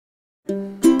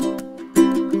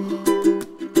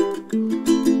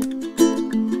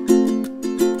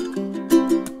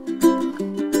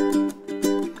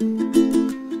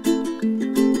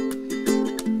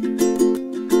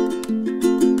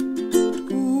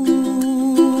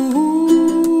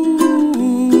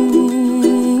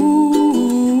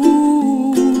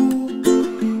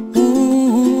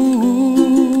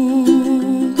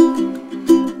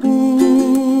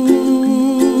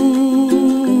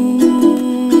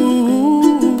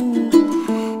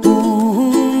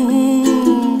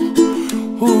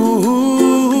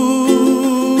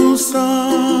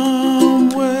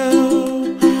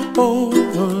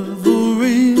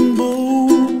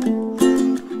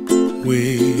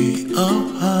up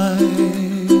high,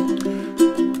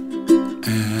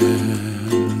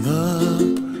 and the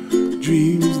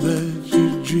dreams that you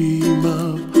dream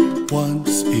of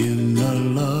once in a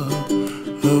lullaby.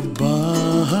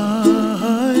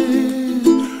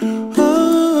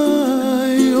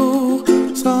 Oh,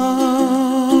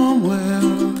 somewhere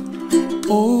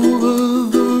over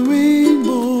the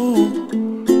rainbow,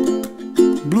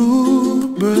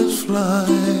 bluebirds fly.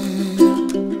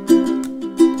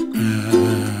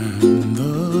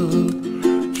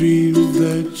 Dreams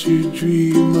that you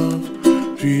dream of,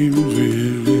 dreams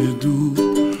really do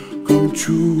come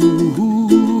true.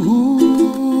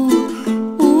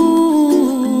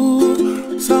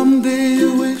 Ooh, someday you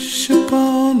wish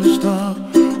upon a star,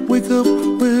 wake up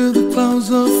where the clouds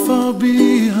are far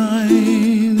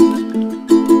behind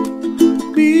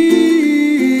me,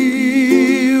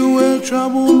 where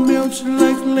trouble melts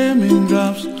like lemon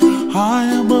drops, high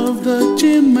above the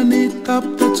chimney top.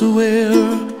 That's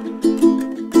where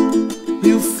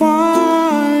you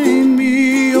find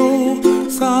me, oh,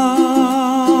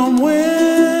 somewhere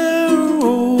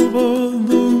over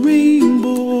the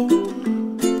rainbow,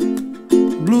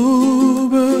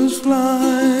 bluebirds fly,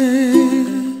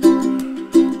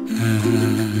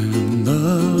 and the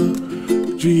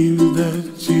dreams that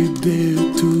you dare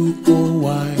to, oh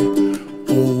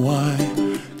why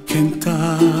can't I?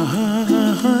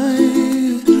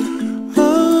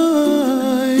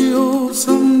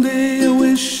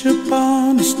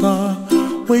 Upon a star,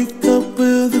 wake up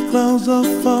where the clouds are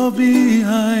far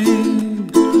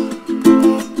behind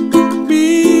me,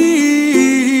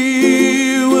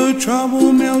 where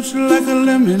trouble melts like a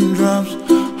lemon drops,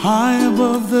 high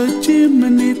above the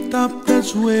chimney top.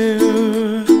 That's where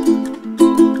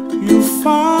you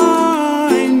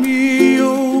find me,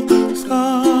 oh,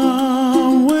 somewhere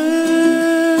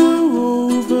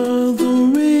over the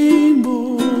rainbow,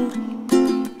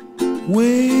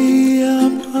 way